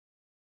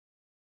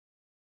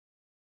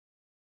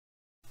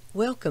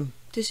Welcome.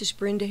 This is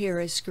Brenda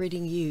Harris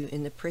greeting you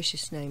in the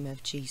precious name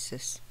of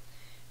Jesus.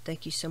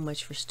 Thank you so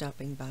much for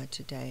stopping by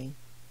today.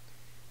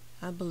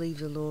 I believe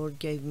the Lord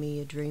gave me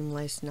a dream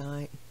last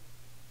night,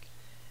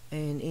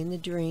 and in the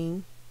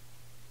dream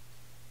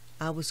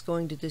I was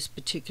going to this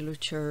particular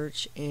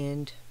church,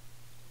 and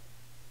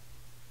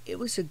it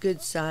was a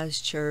good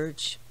sized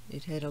church.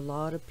 It had a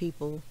lot of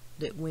people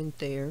that went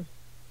there,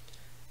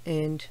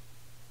 and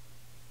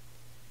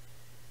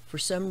for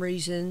some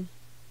reason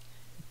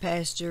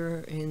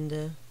pastor and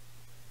the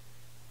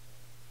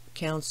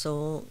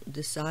council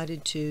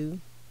decided to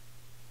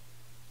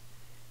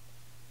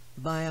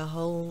buy a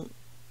whole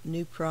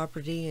new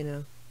property and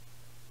a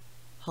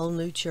whole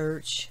new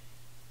church.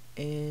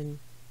 And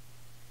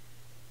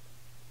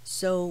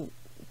so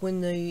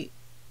when the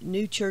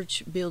new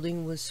church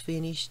building was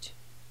finished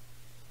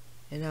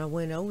and I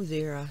went over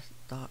there, I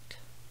thought,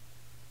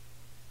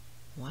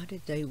 why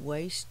did they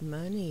waste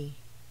money?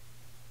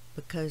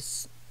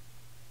 Because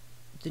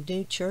the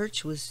new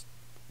church was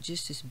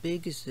just as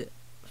big as the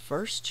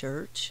first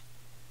church.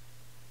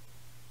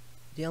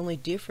 The only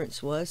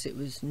difference was it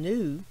was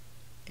new,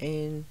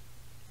 and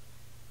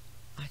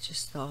I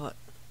just thought,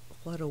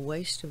 what a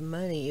waste of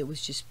money. It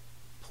was just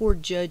poor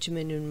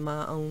judgment in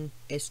my own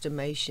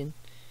estimation.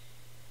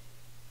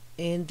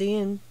 And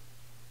then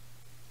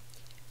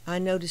I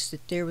noticed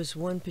that there was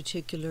one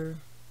particular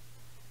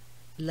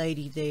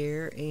lady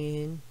there,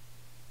 and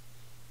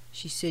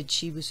she said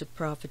she was a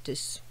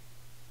prophetess.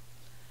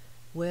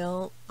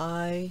 Well,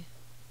 I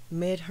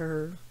met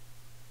her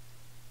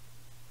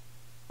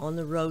on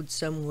the road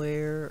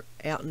somewhere,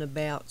 out and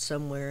about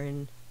somewhere,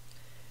 and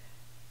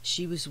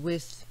she was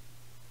with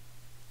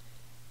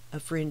a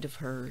friend of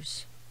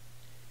hers.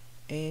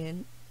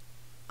 And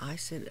I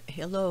said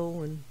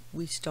hello, and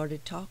we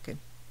started talking.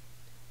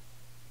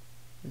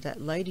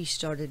 That lady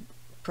started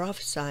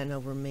prophesying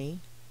over me,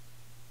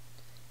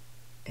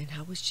 and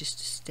I was just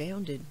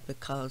astounded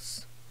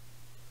because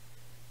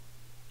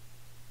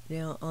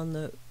now on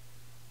the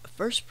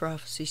first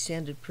prophecy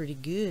sounded pretty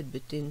good,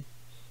 but then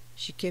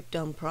she kept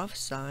on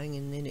prophesying,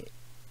 and then it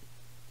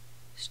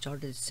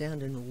started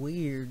sounding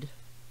weird.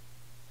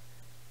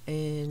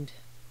 And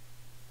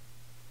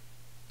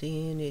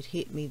then it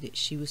hit me that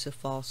she was a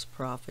false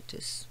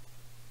prophetess.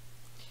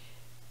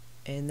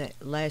 And that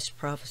last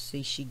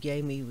prophecy she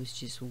gave me was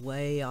just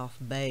way off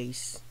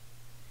base.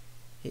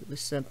 It was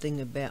something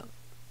about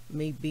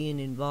me being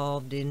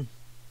involved in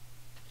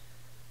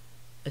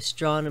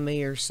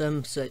astronomy or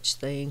some such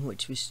thing,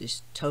 which was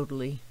just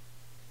totally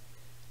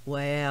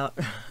way out.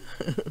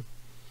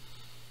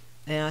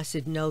 And I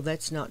said, no,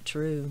 that's not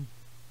true.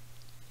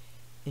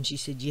 And she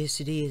said, yes,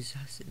 it is.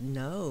 I said,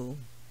 no.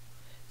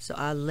 So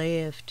I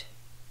left,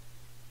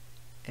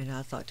 and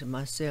I thought to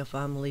myself,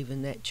 I'm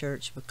leaving that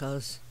church,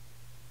 because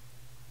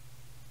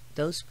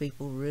those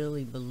people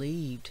really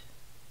believed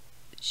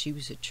that she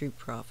was a true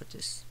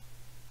prophetess.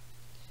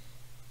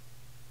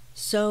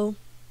 So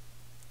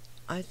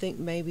I think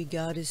maybe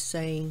God is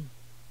saying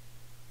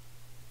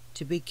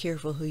to be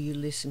careful who you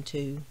listen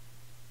to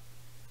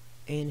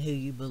and who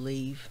you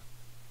believe.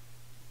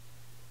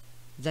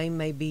 They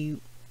may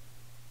be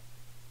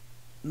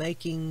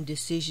making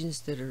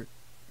decisions that are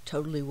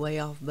totally way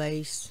off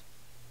base,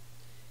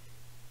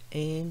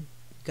 and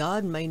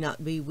God may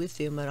not be with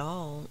them at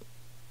all.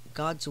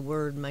 God's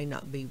word may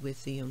not be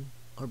with them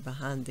or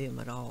behind them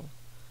at all.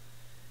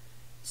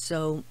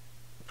 So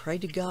pray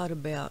to God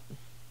about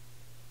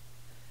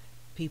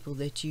people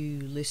that you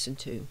listen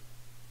to,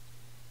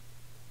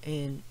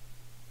 and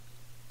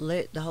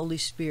let the Holy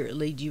Spirit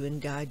lead you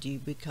and guide you,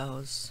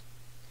 because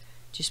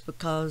just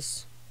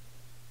because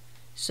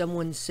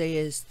someone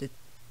says that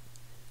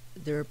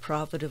they're a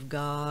prophet of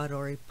God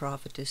or a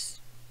prophetess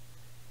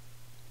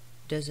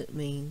doesn't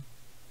mean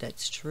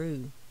that's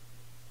true.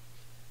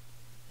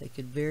 They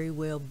could very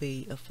well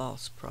be a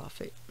false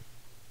prophet.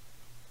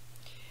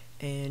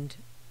 And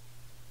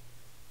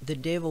the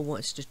devil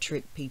wants to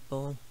trick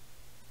people,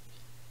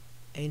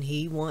 and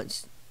he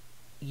wants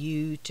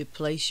you to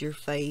place your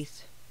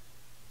faith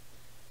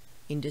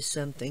into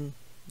something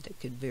that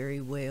could very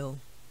well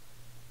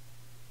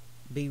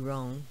be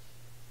wrong.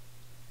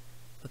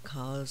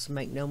 Because,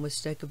 make no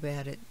mistake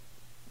about it,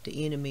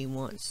 the enemy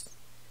wants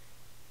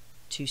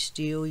to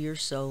steal your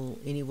soul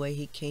any way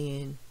he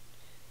can.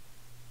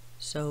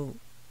 So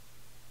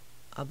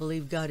I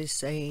believe God is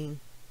saying,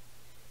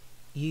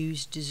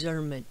 use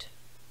discernment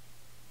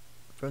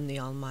from the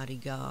Almighty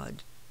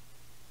God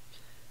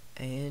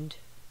and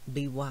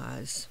be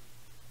wise.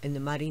 In the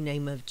mighty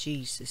name of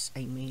Jesus,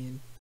 amen.